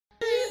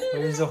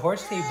does the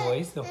horse say,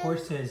 boys? The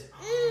horse says...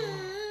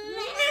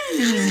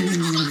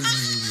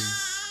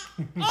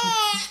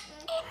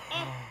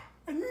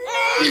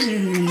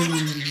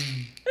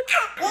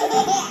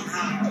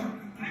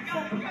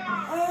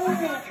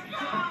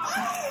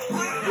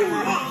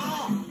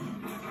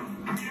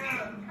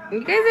 You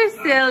guys are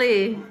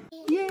silly.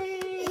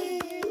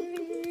 Yay!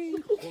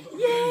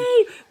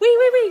 Yay! Wait,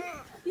 wait, wait!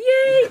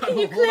 Yay! Can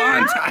you Hold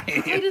on clap?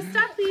 tight. Wait, to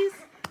stop, please.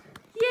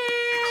 Yay!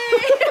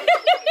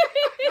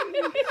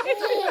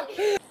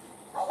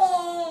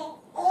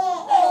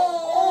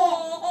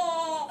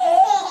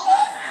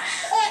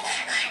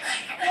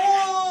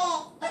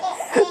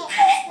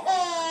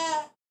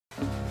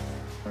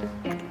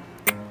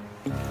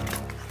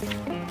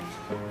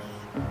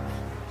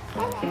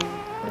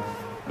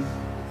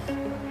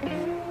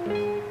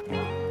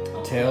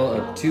 Tale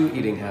of two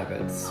eating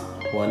habits.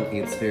 One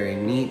eats very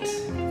neat,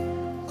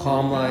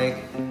 calm-like,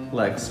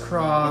 legs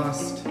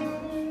crossed,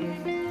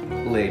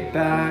 laid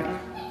back.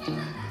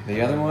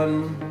 The other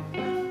one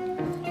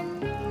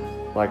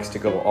likes to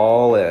go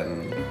all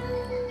in.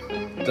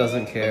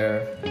 Doesn't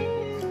care.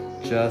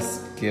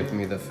 Just give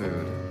me the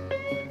food.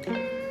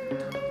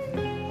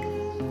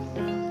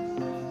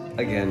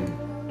 Again,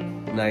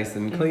 nice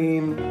and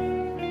clean.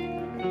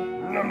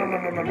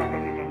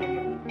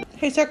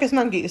 Hey, circus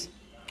monkeys.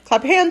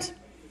 Clap your hands.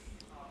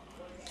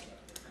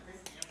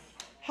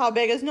 How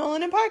big is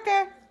Nolan and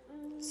Parker?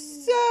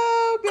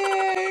 So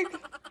big.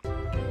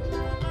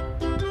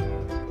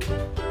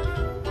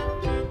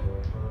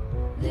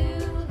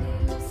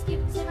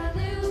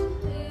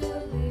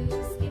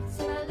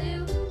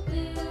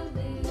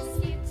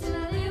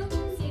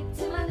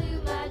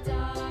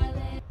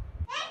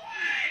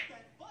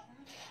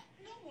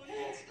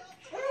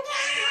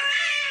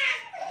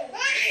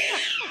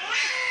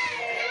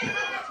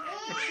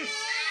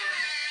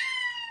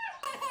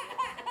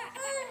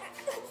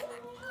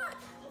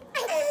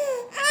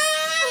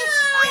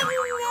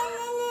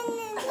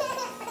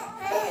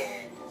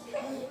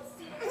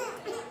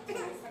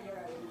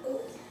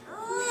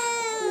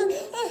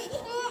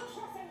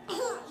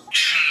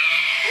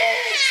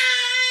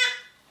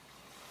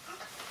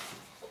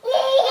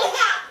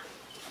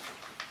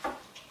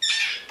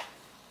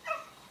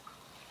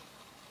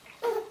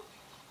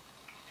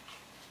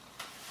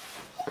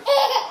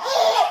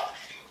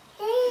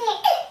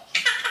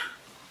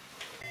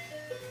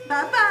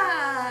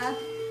 Bye-bye.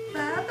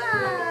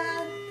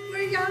 Bye-bye.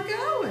 Where y'all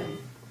going?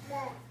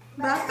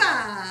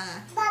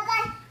 Bye-bye.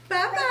 Bye-bye.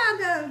 Bye-bye,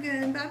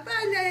 Logan.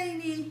 Bye-bye,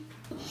 Lainey.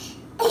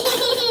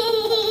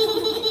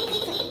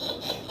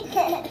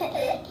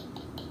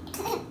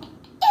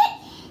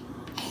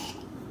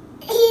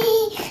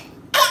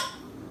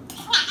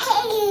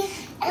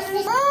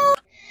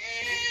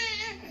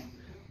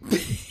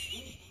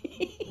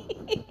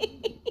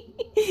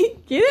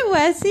 Get it,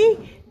 Wesley.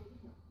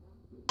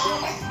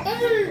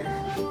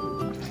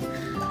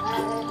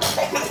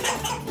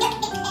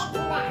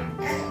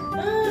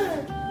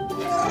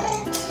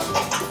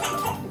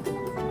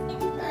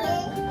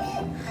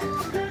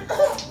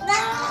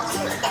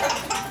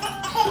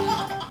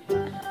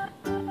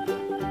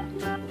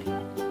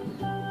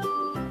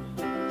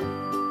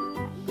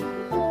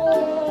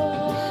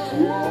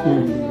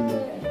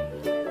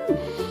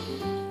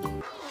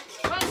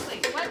 Wesley,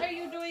 what are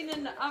you doing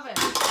in the oven?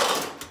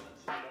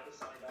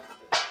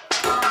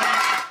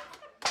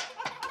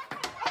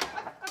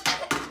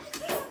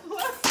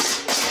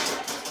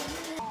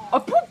 A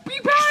poopy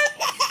pan?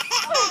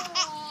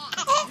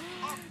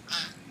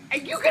 Are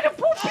you gonna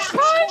poopy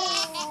pan?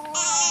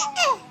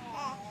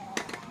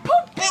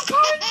 Poopy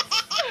pan?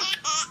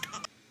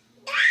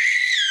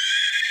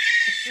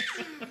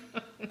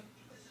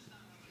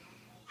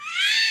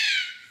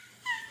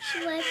 She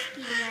likes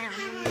being loud.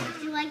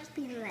 She likes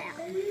being loud.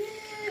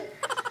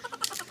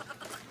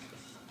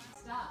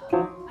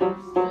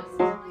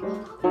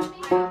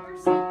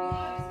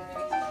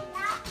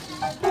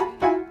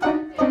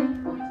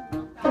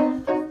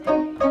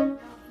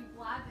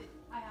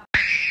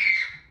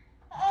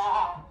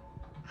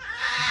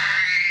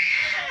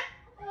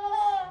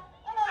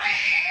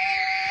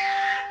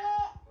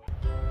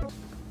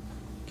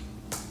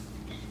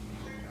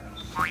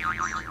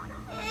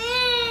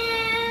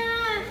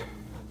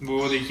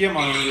 वो देखिए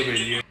मानो को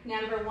भेजिए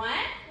Number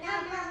one,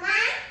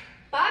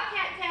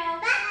 bobcat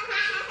tail.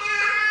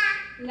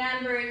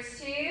 Number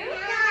two,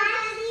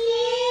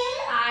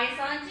 eyes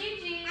on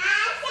Gigi.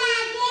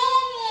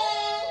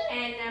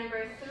 And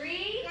number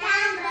three,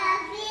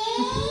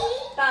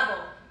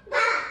 bubble.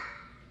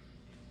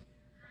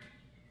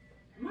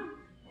 Come on,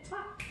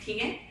 swap.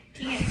 Tegan,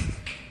 Tegan,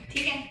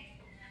 Tegan.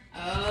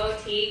 Oh,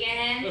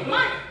 Tegan. Come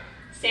on,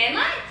 stand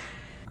line.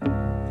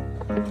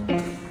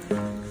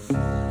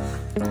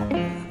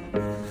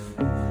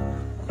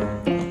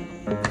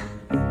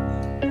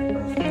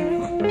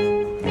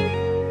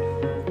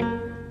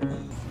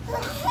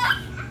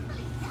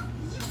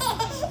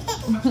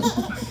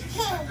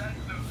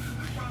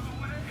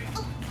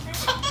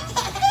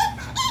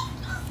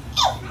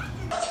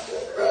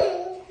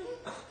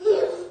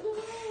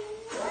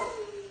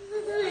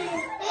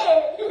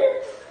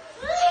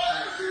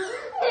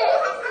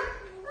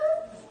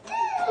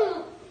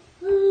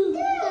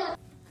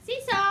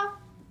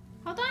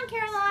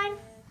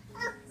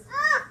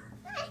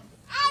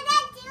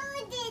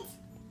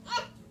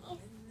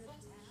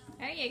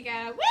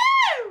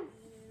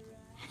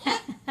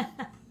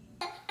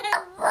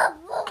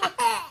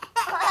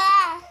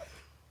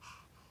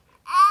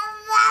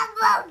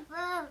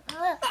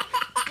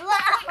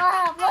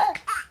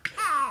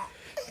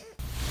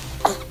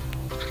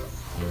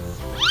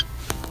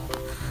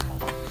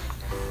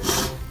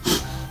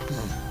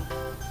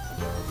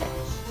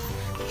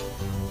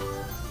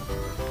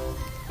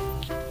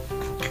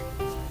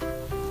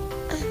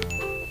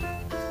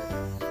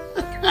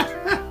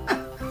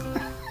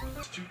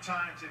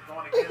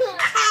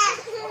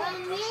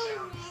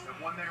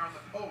 one there on the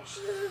post.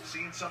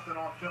 Seeing something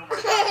on film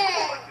right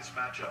now like this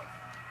matchup.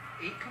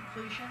 8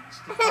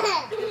 completions to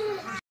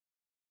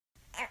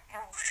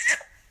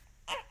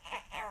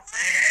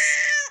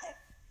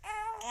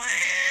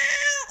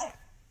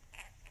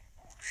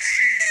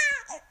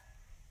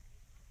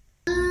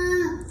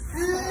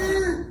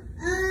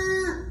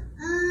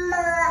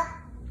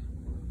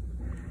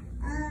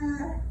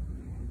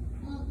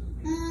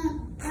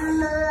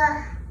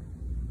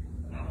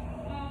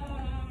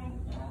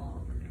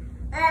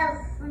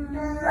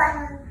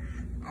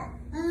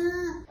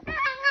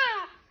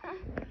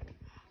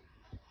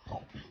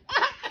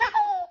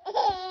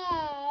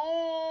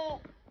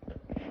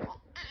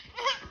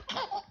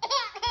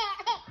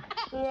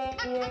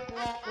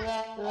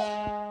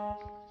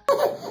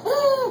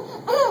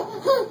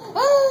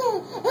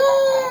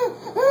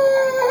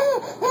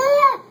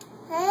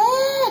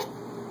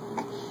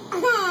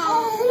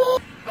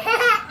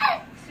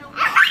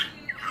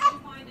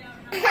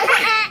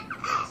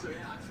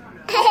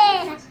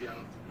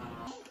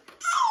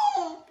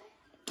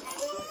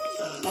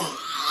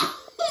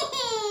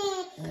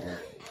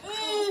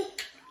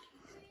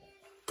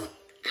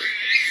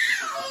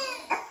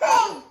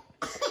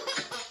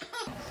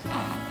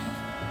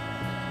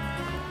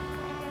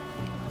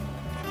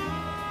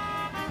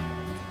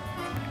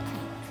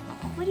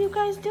What are you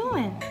guys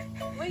doing?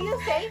 What do you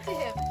say to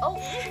him? Oh,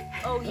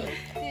 did you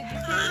say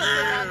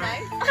something not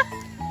nice?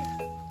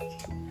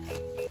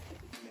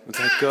 Was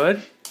that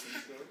good?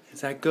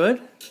 Is that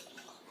good?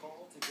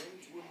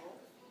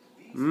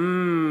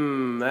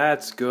 Mmm,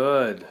 that's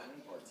good.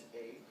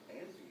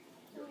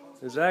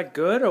 Is that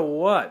good or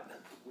what?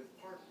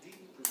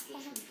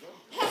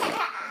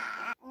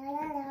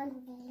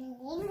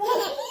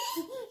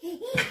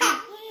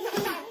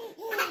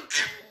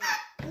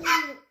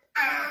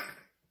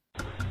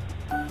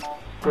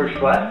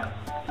 First what?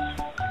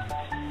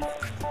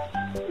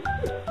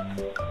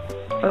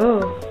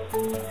 Oh.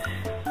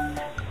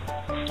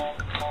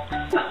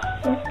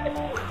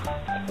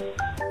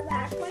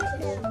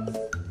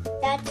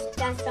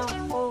 That's a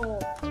hole.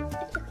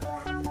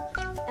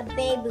 A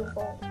baby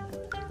hole.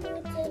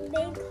 It's a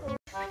big hole.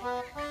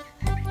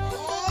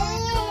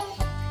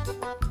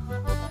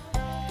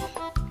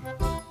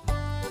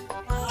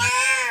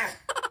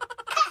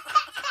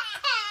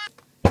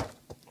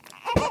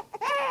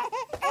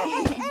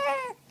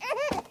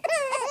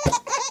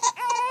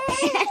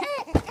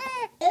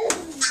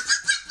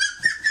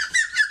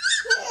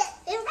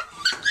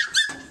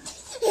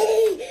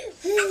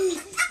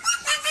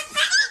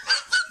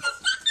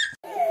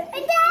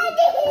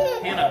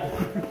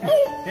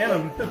 Hannah,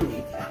 move.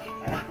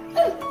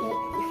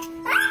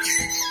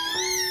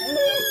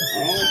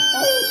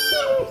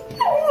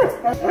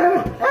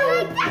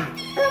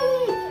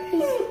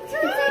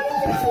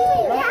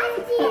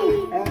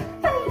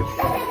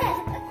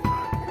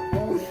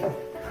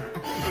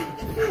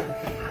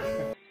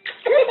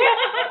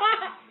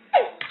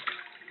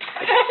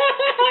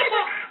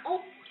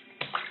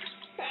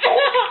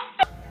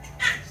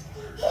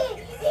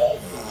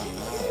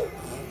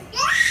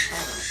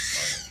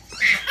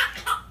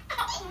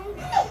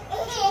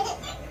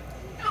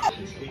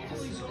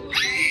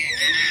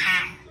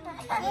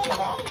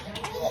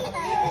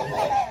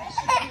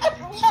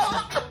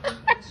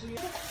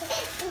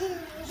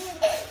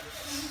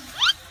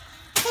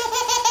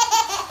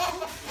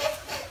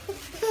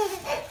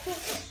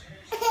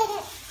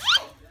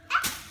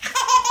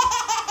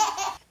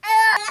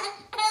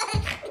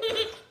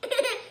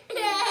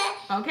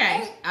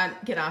 Okay,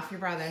 get off your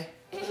brother.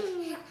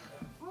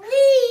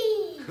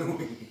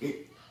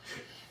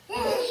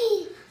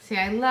 See,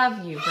 I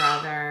love you,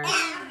 brother.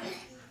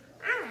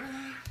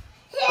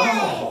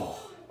 Oh,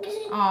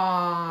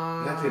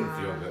 Aww. that didn't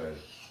feel good.